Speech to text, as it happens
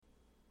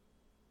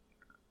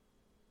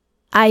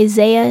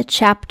Isaiah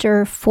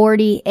chapter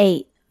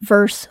 48,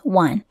 verse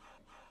 1.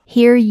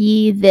 Hear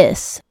ye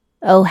this,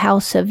 O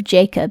house of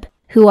Jacob,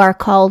 who are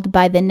called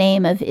by the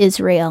name of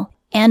Israel,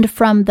 and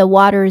from the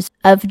waters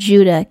of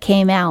Judah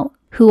came out,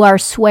 who are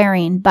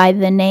swearing by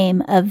the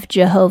name of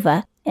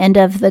Jehovah and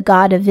of the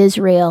God of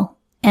Israel,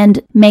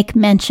 and make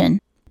mention,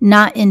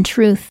 not in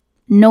truth,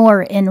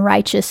 nor in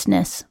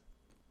righteousness.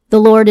 The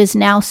Lord is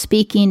now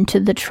speaking to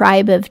the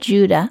tribe of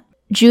Judah.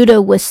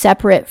 Judah was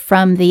separate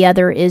from the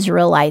other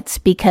Israelites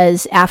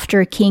because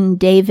after King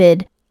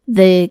David,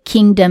 the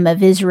kingdom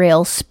of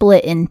Israel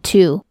split in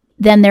two.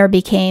 Then there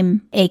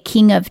became a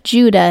king of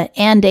Judah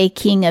and a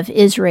king of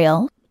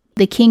Israel.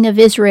 The king of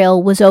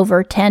Israel was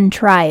over 10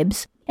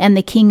 tribes, and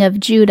the king of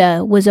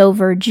Judah was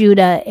over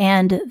Judah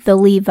and the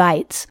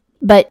Levites.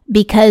 But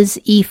because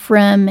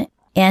Ephraim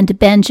and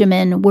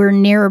Benjamin were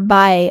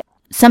nearby,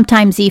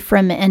 sometimes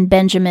Ephraim and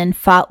Benjamin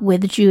fought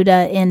with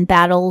Judah in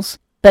battles.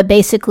 But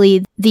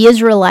basically, the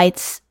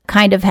Israelites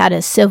kind of had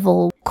a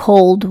civil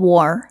Cold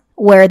War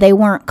where they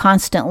weren't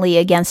constantly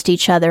against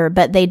each other,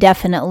 but they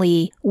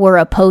definitely were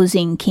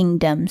opposing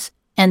kingdoms,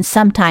 and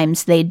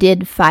sometimes they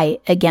did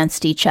fight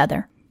against each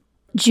other.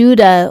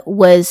 Judah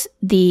was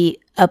the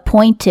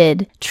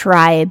appointed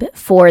tribe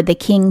for the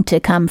king to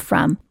come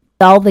from.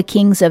 All the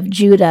kings of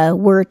Judah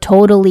were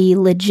totally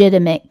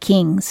legitimate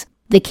kings.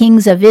 The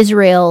kings of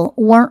Israel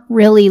weren't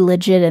really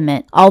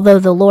legitimate, although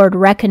the Lord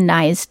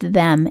recognized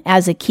them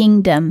as a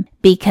kingdom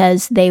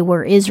because they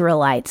were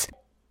Israelites.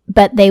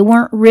 But they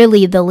weren't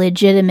really the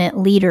legitimate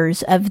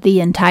leaders of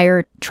the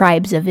entire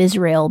tribes of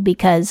Israel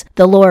because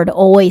the Lord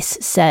always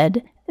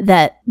said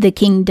that the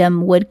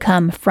kingdom would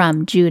come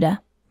from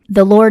Judah.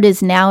 The Lord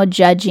is now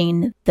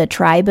judging the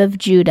tribe of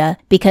Judah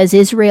because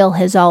Israel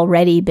has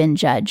already been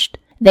judged.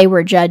 They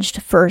were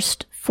judged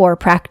first for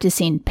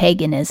practicing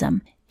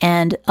paganism,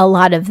 and a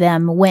lot of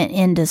them went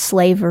into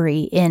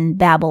slavery in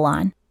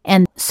Babylon,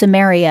 and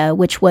Samaria,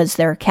 which was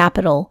their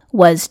capital,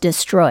 was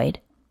destroyed.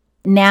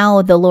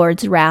 Now the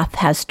Lord's wrath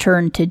has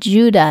turned to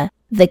Judah,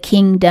 the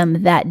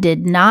kingdom that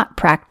did not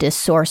practice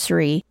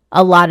sorcery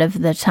a lot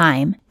of the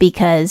time,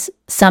 because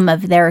some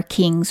of their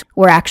kings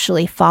were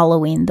actually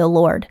following the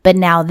Lord, but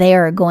now they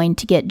are going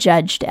to get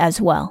judged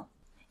as well.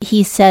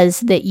 He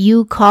says that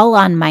you call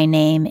on my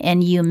name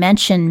and you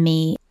mention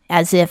me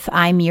as if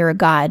I'm your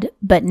God,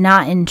 but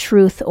not in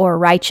truth or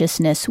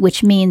righteousness,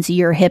 which means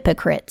you're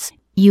hypocrites.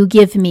 You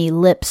give me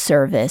lip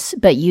service,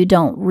 but you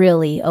don't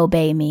really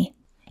obey me.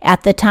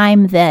 At the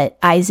time that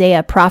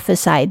Isaiah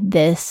prophesied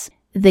this,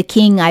 the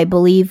king, I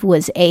believe,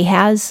 was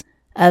Ahaz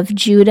of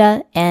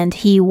Judah, and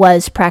he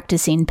was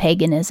practicing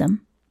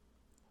paganism.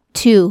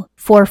 2.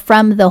 For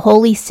from the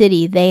holy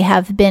city they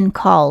have been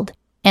called,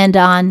 and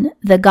on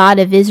the God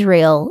of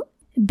Israel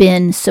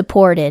been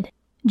supported.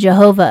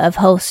 Jehovah of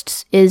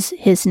hosts is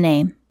his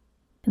name.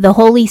 The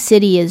holy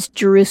city is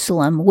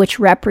Jerusalem, which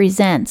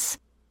represents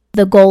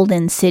the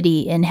golden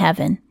city in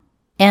heaven.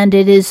 And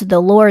it is the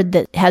Lord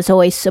that has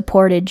always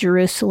supported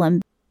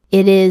Jerusalem.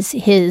 It is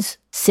his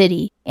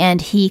city,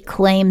 and he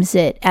claims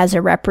it as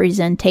a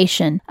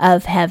representation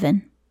of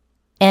heaven.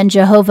 And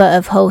Jehovah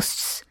of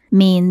hosts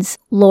means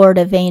Lord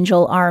of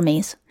angel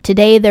armies.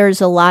 Today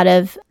there's a lot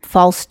of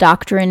false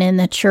doctrine in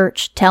the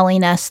church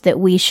telling us that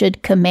we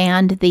should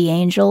command the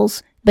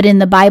angels, but in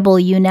the Bible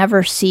you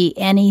never see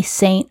any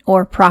saint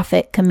or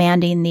prophet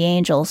commanding the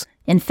angels.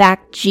 In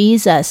fact,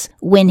 Jesus,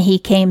 when he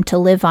came to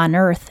live on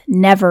earth,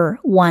 never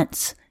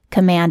once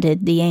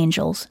commanded the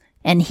angels,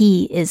 and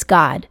he is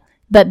God.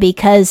 But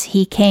because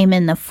he came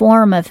in the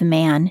form of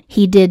man,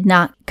 he did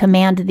not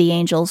command the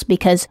angels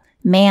because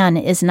man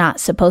is not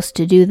supposed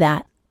to do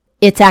that.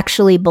 It's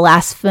actually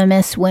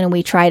blasphemous when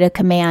we try to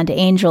command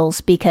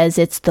angels because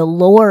it's the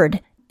Lord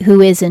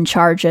who is in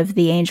charge of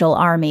the angel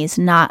armies,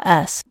 not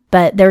us.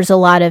 But there's a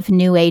lot of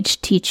New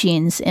Age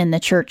teachings in the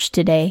church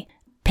today.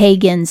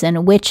 Pagans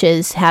and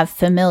witches have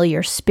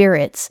familiar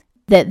spirits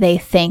that they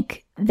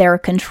think they're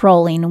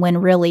controlling when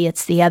really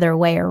it's the other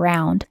way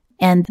around.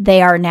 And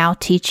they are now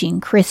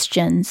teaching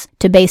Christians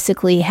to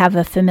basically have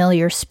a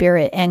familiar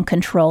spirit and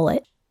control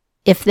it.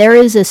 If there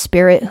is a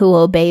spirit who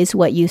obeys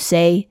what you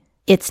say,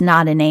 it's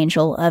not an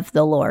angel of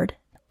the Lord.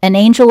 An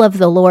angel of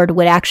the Lord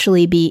would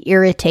actually be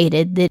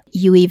irritated that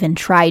you even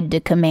tried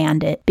to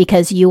command it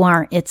because you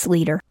aren't its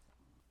leader.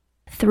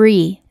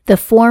 3. The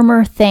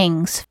former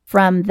things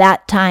from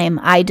that time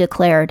I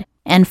declared,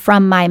 and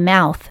from my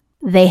mouth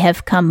they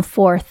have come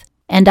forth,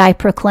 and I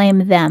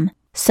proclaim them.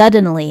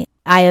 Suddenly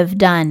I have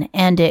done,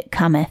 and it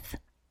cometh.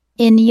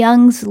 In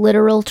Young's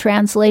literal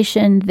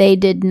translation, they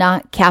did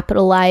not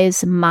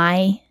capitalize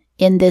my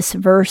in this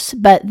verse,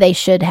 but they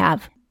should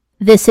have.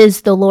 This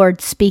is the Lord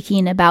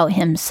speaking about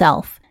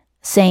himself,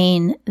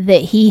 saying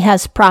that he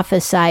has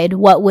prophesied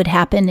what would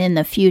happen in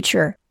the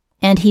future,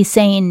 and he's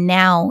saying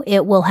now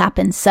it will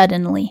happen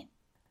suddenly.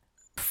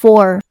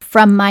 4.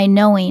 From my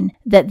knowing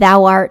that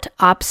thou art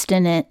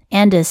obstinate,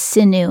 and a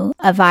sinew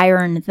of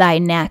iron thy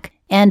neck,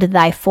 and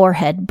thy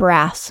forehead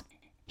brass.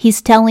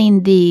 He's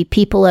telling the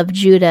people of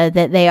Judah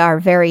that they are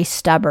very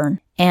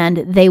stubborn, and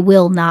they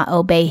will not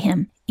obey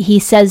him. He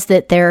says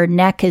that their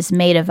neck is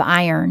made of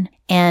iron,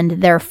 and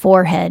their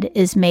forehead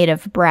is made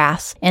of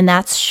brass. And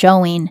that's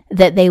showing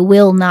that they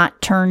will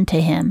not turn to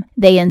him.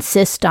 They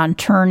insist on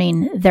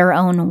turning their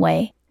own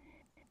way.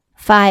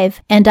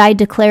 5. And I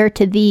declare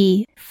to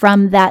thee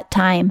from that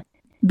time,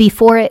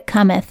 before it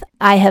cometh,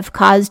 I have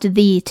caused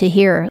thee to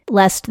hear,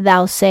 lest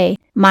thou say,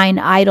 Mine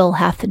idol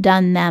hath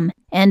done them,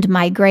 and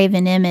my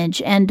graven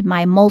image and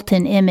my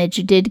molten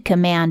image did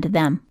command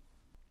them.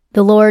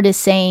 The Lord is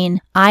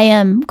saying, I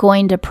am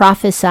going to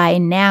prophesy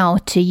now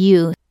to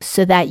you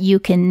so that you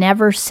can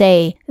never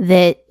say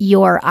that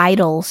your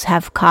idols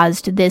have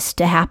caused this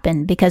to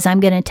happen, because I'm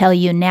going to tell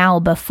you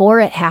now before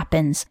it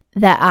happens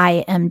that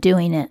I am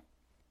doing it.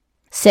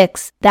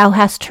 6. Thou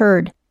hast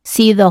heard,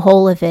 see the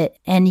whole of it,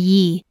 and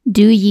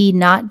do ye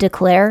not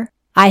declare?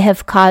 I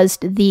have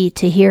caused thee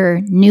to hear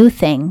new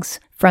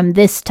things from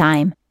this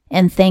time,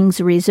 and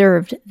things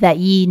reserved that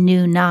ye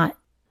knew not.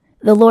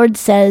 The Lord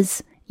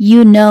says,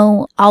 you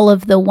know all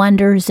of the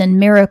wonders and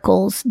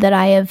miracles that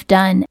I have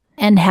done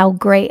and how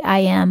great I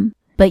am,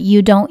 but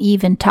you don't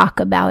even talk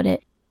about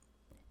it.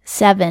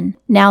 7.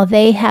 Now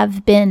they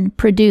have been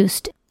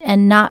produced,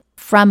 and not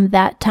from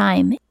that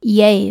time,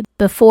 yea,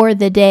 before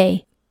the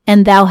day,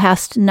 and thou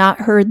hast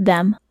not heard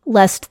them,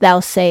 lest thou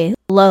say,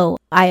 Lo,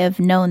 I have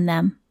known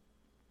them.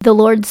 The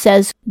Lord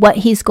says what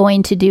he's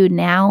going to do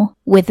now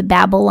with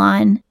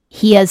Babylon,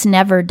 he has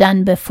never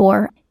done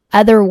before.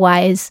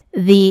 Otherwise,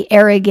 the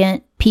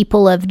arrogant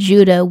people of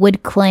Judah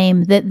would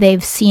claim that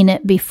they've seen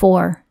it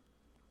before.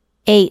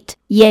 8.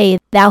 Yea,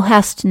 thou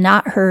hast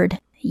not heard.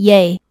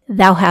 Yea,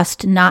 thou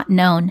hast not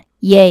known.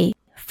 Yea,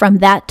 from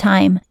that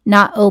time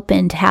not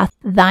opened hath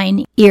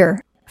thine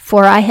ear.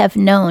 For I have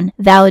known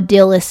thou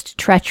dealest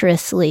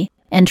treacherously,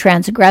 and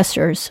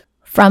transgressors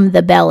from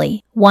the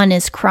belly, one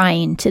is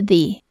crying to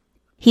thee.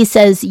 He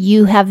says,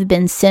 you have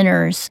been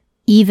sinners,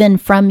 even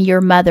from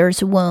your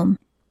mother's womb,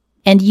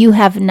 and you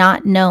have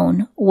not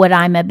known what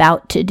I'm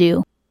about to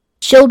do.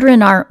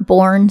 Children aren't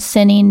born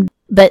sinning,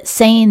 but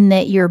saying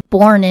that you're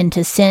born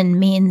into sin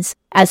means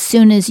as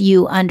soon as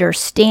you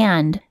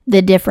understand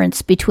the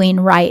difference between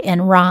right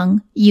and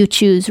wrong, you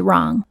choose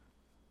wrong.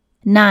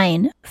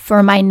 9.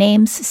 For my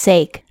name's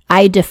sake,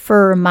 I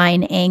defer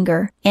mine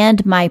anger,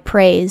 and my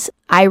praise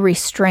I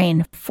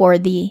restrain for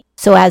thee,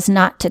 so as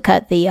not to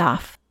cut thee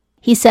off.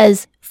 He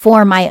says,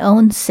 for my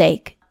own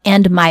sake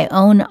and my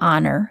own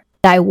honor,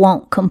 I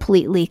won't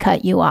completely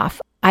cut you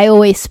off. I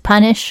always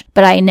punish,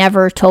 but I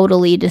never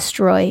totally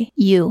destroy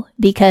you,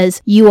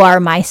 because you are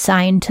my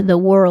sign to the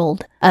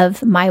world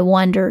of my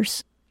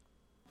wonders.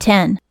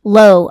 10.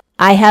 Lo,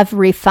 I have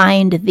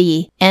refined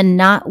thee, and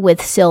not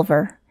with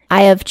silver.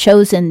 I have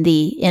chosen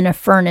thee in a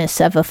furnace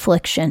of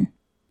affliction.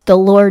 The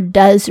Lord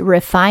does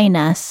refine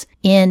us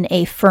in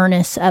a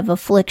furnace of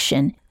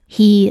affliction.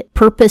 He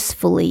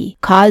purposefully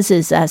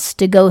causes us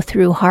to go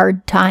through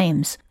hard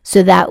times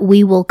so that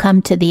we will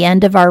come to the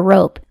end of our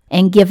rope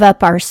and give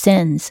up our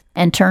sins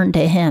and turn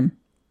to Him.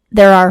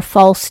 There are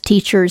false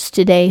teachers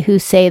today who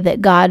say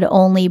that God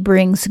only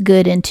brings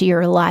good into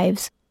your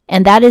lives,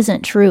 and that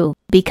isn't true.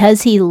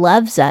 Because He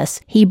loves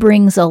us, He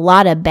brings a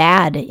lot of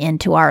bad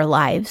into our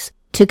lives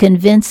to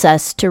convince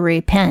us to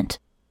repent.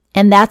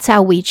 And that's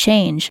how we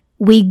change.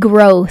 We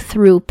grow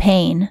through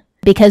pain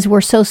because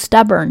we're so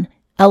stubborn.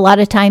 A lot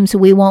of times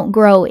we won't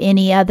grow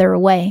any other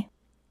way.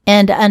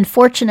 And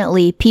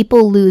unfortunately,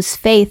 people lose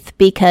faith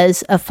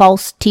because a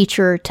false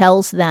teacher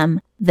tells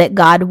them that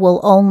God will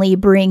only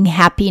bring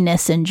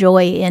happiness and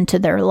joy into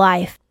their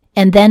life.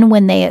 And then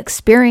when they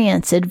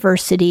experience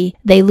adversity,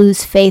 they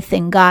lose faith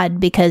in God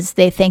because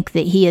they think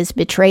that He has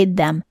betrayed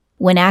them,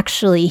 when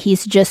actually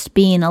He's just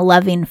being a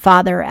loving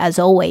Father as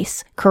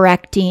always,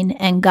 correcting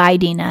and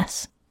guiding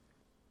us.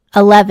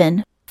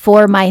 11.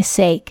 For my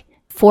sake,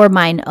 for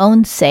mine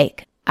own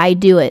sake, I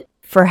do it.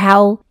 For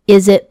how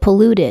is it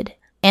polluted?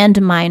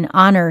 And mine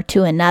honor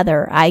to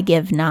another I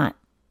give not.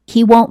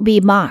 He won't be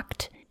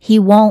mocked. He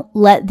won't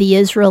let the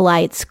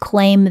Israelites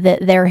claim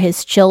that they're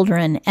His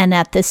children and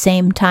at the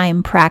same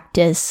time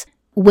practice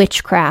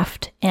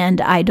witchcraft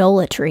and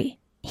idolatry.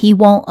 He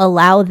won't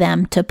allow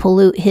them to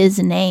pollute His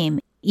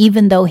name,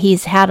 even though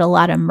He's had a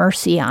lot of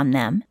mercy on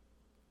them.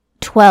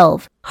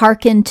 12.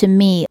 Hearken to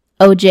me,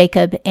 O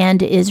Jacob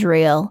and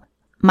Israel,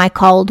 my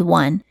called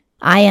one.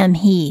 I am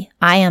He,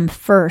 I am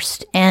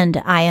first,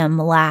 and I am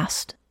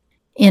last.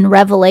 In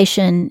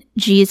Revelation,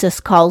 Jesus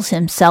calls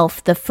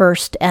Himself the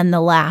first and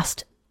the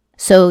last.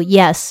 So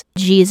yes,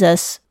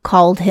 Jesus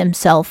called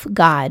Himself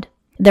God.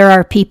 There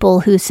are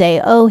people who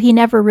say, oh, He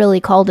never really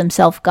called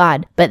Himself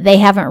God, but they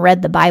haven't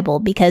read the Bible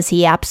because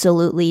He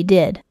absolutely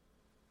did.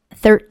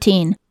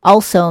 13.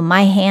 Also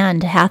my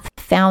hand hath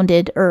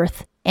founded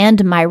earth,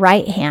 and my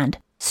right hand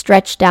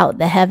stretched out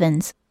the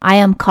heavens. I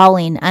am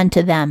calling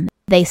unto them,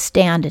 they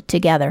stand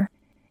together.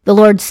 The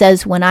Lord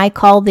says, when I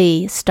call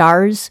the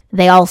stars,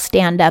 they all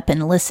stand up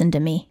and listen to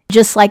me.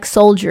 Just like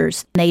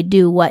soldiers, they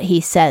do what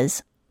He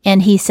says.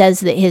 And He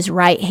says that His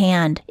right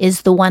hand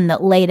is the one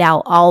that laid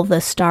out all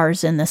the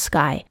stars in the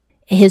sky.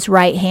 His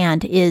right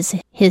hand is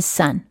His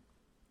Son.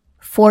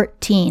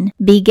 14.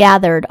 Be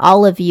gathered,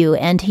 all of you,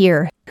 and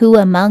hear, who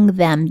among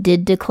them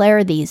did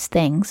declare these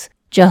things.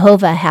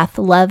 Jehovah hath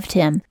loved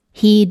him.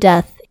 He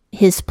doth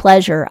his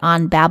pleasure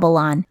on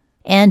Babylon,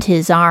 and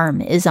his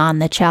arm is on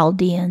the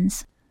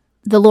Chaldeans.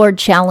 The Lord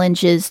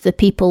challenges the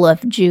people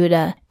of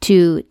Judah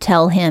to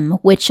tell him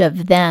which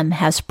of them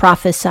has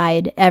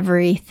prophesied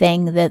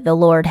everything that the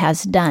Lord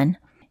has done.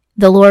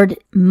 The Lord,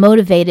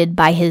 motivated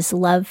by his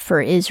love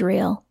for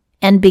Israel,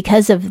 and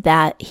because of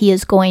that, he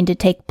is going to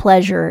take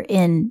pleasure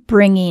in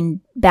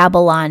bringing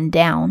Babylon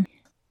down.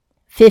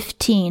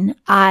 15.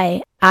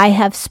 I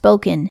have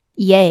spoken,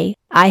 yea,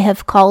 I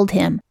have called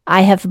him,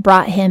 I have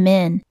brought him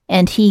in,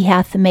 and he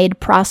hath made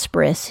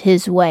prosperous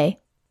his way.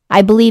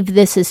 I believe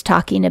this is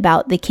talking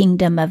about the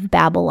kingdom of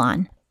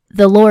Babylon.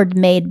 The Lord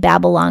made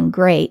Babylon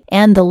great,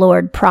 and the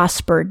Lord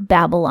prospered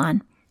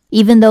Babylon.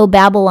 Even though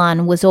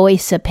Babylon was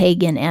always a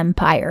pagan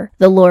empire,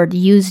 the Lord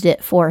used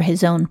it for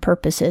his own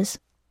purposes.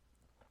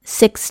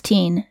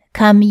 16.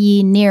 Come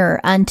ye near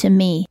unto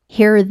me,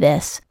 hear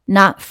this.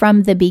 Not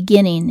from the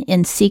beginning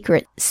in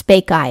secret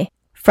spake I,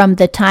 from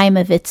the time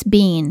of its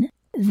being,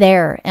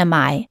 there am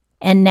I.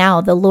 And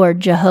now the Lord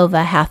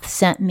Jehovah hath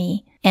sent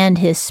me, and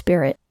his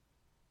Spirit.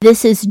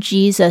 This is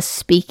Jesus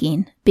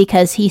speaking,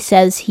 because he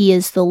says he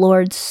is the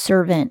Lord's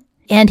servant.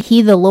 And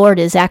he, the Lord,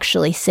 is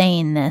actually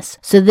saying this.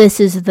 So this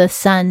is the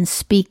Son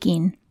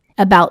speaking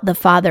about the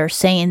Father,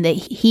 saying that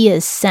he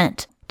is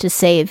sent to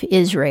save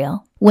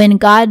Israel. When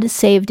God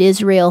saved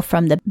Israel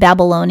from the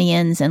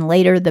Babylonians and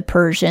later the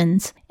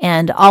Persians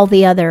and all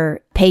the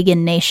other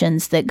pagan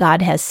nations that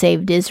God has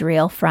saved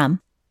Israel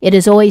from, it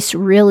has always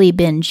really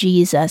been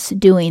Jesus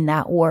doing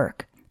that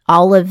work.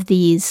 All of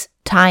these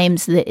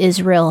times that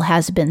Israel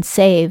has been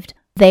saved,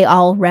 they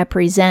all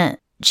represent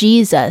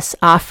Jesus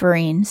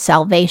offering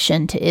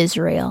salvation to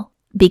Israel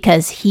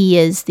because he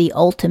is the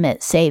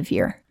ultimate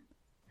Savior.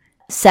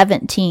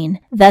 17.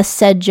 Thus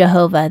said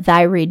Jehovah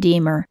thy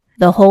Redeemer,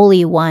 the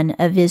Holy One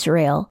of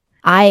Israel,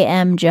 I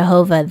am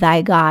Jehovah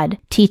thy God,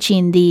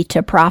 teaching thee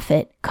to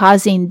profit,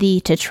 causing thee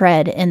to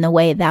tread in the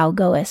way thou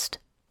goest.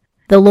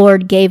 The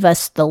Lord gave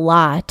us the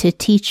law to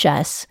teach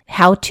us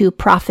how to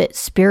profit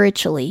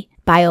spiritually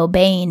by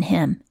obeying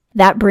him.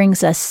 That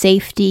brings us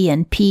safety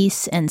and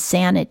peace and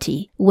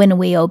sanity when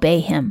we obey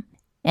him.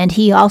 And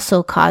he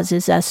also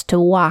causes us to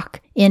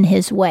walk in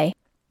his way.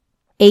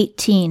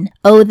 18.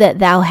 O that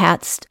thou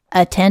hadst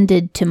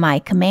attended to my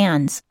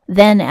commands,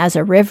 then as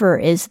a river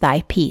is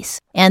thy peace,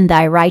 and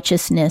thy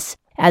righteousness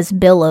as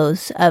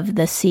billows of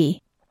the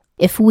sea.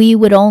 If we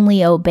would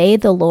only obey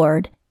the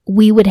Lord,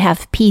 we would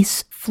have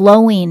peace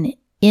flowing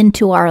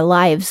into our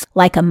lives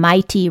like a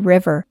mighty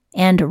river,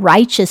 and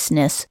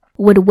righteousness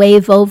would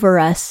wave over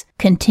us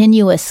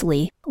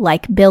continuously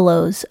like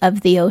billows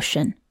of the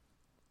ocean.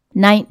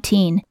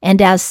 19.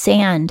 And as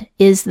sand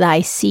is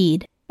thy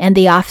seed, and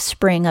the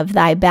offspring of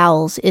thy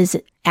bowels is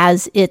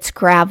as its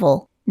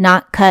gravel,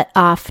 not cut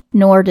off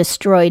nor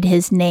destroyed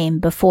his name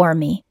before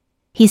me.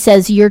 He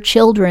says your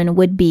children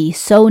would be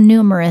so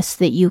numerous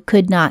that you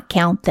could not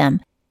count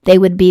them. They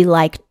would be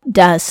like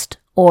dust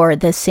or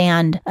the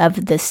sand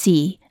of the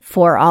sea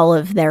for all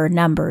of their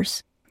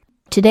numbers.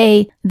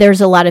 Today, there's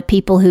a lot of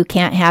people who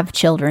can't have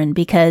children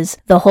because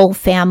the whole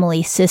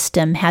family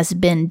system has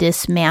been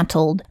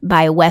dismantled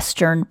by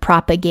Western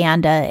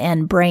propaganda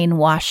and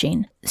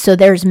brainwashing. So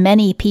there's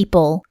many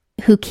people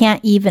who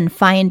can't even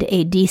find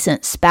a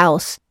decent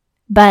spouse.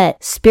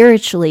 But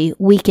spiritually,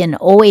 we can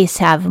always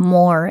have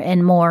more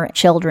and more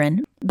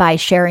children by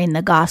sharing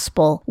the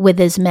gospel with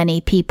as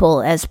many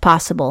people as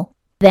possible.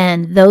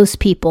 Then those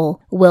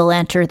people will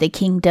enter the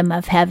kingdom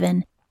of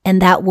heaven,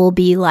 and that will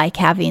be like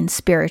having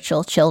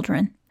spiritual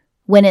children.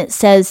 When it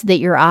says that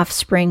your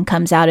offspring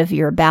comes out of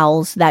your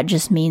bowels, that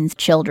just means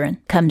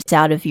children comes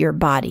out of your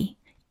body.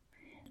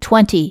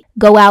 20.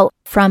 Go out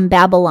from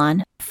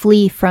Babylon,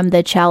 flee from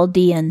the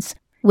Chaldeans,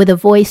 with a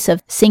voice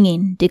of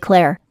singing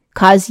declare,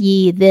 cause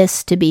ye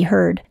this to be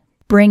heard,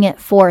 bring it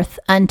forth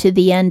unto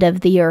the end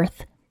of the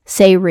earth.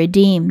 Say,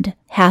 redeemed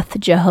hath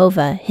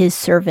Jehovah his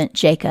servant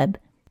Jacob.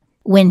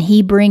 When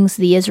he brings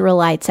the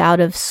Israelites out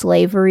of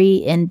slavery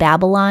in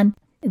Babylon,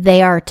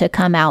 they are to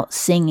come out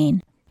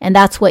singing. And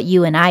that's what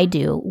you and I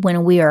do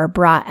when we are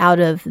brought out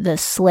of the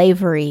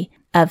slavery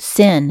of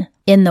sin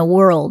in the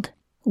world.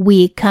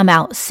 We come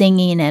out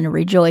singing and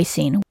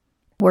rejoicing.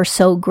 We're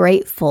so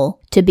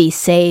grateful to be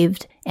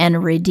saved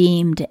and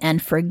redeemed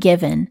and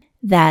forgiven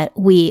that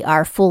we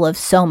are full of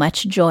so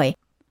much joy.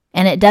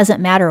 And it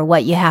doesn't matter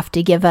what you have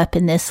to give up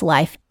in this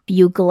life.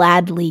 You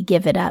gladly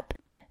give it up.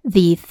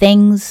 The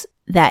things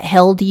that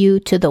held you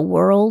to the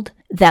world,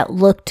 that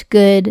looked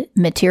good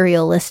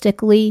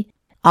materialistically,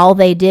 all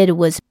they did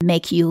was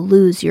make you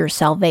lose your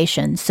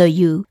salvation. So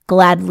you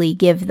gladly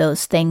give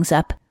those things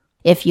up.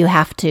 If you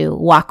have to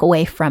walk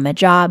away from a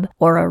job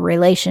or a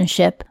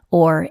relationship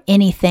or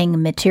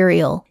anything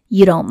material,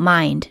 you don't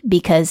mind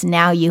because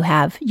now you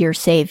have your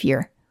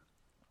Savior.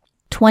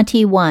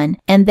 21.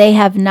 And they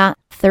have not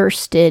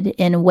thirsted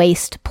in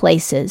waste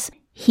places.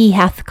 He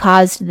hath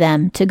caused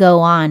them to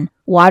go on.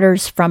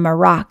 Waters from a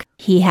rock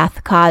he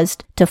hath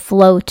caused to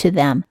flow to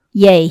them.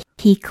 Yea,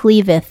 he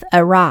cleaveth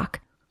a rock,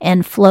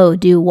 and flow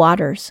do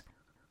waters.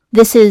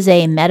 This is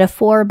a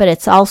metaphor, but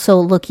it's also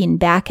looking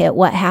back at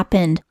what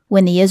happened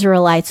when the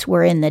Israelites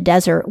were in the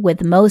desert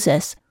with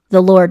Moses.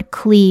 The Lord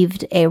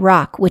cleaved a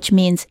rock, which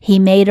means he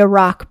made a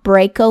rock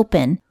break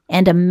open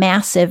and a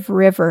massive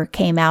river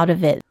came out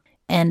of it,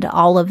 and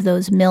all of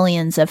those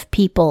millions of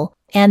people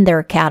and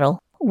their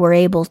cattle were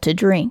able to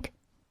drink.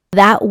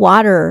 That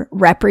water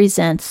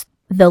represents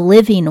the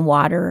living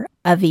water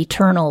of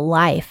eternal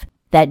life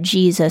that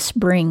Jesus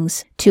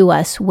brings to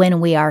us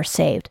when we are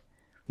saved.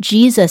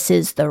 Jesus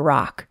is the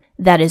rock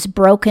that is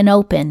broken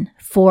open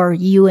for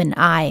you and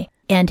I,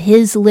 and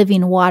his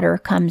living water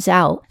comes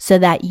out so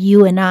that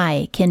you and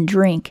I can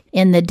drink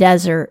in the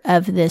desert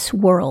of this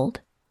world.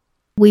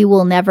 We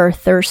will never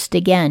thirst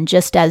again,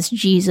 just as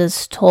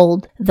Jesus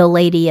told the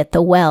lady at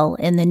the well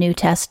in the New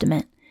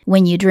Testament.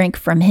 When you drink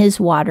from his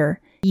water,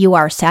 you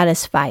are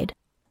satisfied.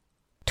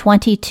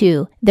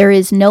 22. There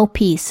is no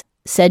peace,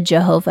 said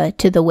Jehovah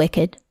to the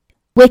wicked.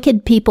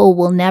 Wicked people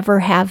will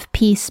never have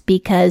peace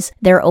because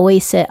they're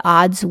always at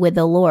odds with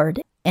the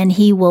Lord, and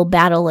he will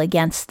battle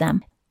against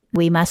them.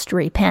 We must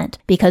repent,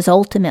 because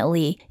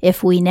ultimately,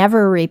 if we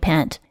never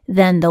repent,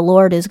 then the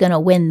Lord is going to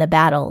win the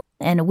battle,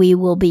 and we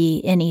will be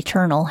in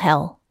eternal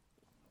hell.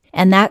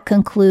 And that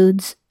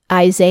concludes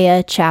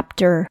Isaiah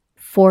chapter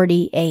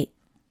 48.